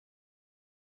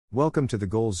Welcome to the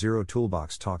GoalZero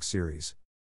Toolbox Talk series.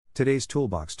 Today's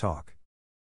Toolbox Talk: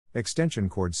 Extension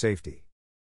cord safety.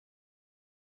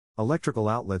 Electrical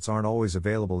outlets aren't always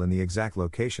available in the exact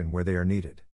location where they are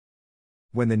needed.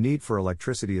 When the need for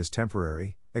electricity is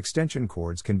temporary, extension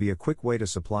cords can be a quick way to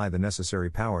supply the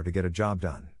necessary power to get a job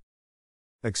done.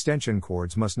 Extension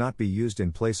cords must not be used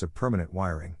in place of permanent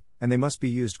wiring, and they must be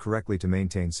used correctly to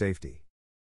maintain safety.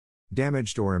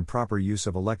 Damaged or improper use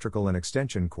of electrical and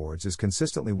extension cords is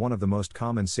consistently one of the most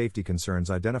common safety concerns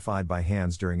identified by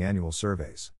hands during annual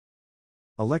surveys.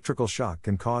 Electrical shock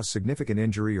can cause significant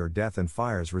injury or death and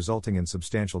fires resulting in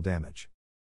substantial damage.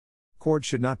 Cords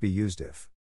should not be used if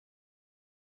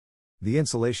the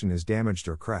insulation is damaged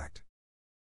or cracked,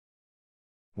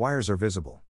 wires are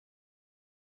visible,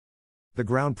 the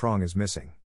ground prong is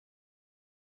missing,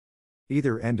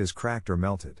 either end is cracked or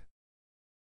melted,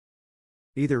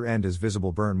 either end is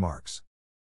visible burn marks.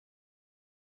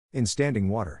 In standing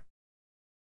water,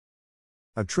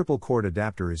 a triple cord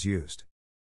adapter is used.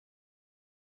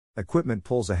 Equipment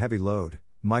pulls a heavy load,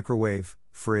 microwave,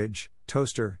 fridge,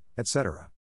 toaster,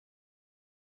 etc.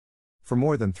 for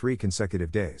more than 3 consecutive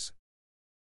days.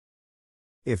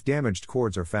 If damaged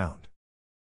cords are found,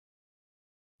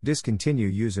 discontinue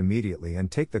use immediately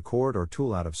and take the cord or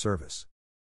tool out of service.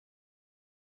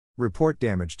 Report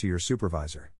damage to your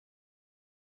supervisor.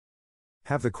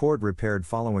 Have the cord repaired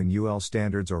following UL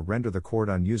standards or render the cord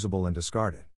unusable and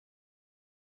discard it.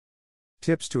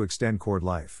 Tips to extend cord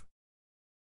life.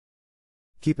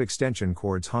 Keep extension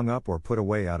cords hung up or put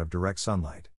away out of direct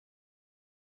sunlight.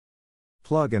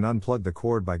 Plug and unplug the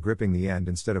cord by gripping the end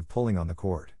instead of pulling on the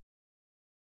cord.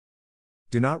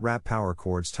 Do not wrap power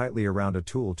cords tightly around a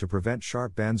tool to prevent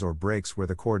sharp bends or breaks where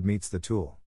the cord meets the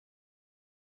tool.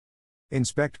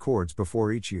 Inspect cords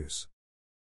before each use.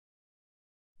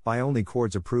 Buy only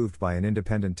cords approved by an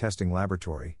independent testing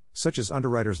laboratory, such as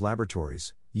Underwriters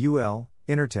Laboratories, UL,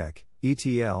 Intertek,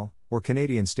 ETL, or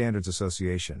Canadian Standards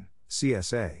Association,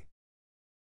 CSA.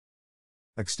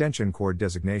 Extension cord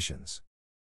designations.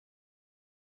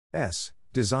 S.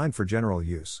 Designed for general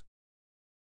use.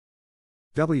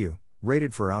 W.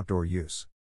 Rated for outdoor use.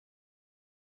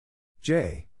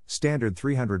 J. Standard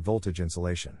 300 voltage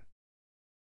insulation.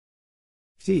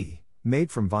 T. Made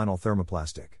from vinyl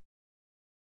thermoplastic.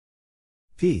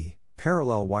 P.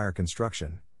 Parallel wire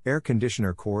construction, air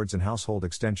conditioner cords and household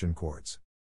extension cords.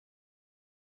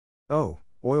 O.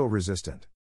 Oil resistant.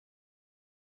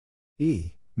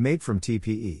 E. Made from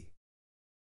TPE.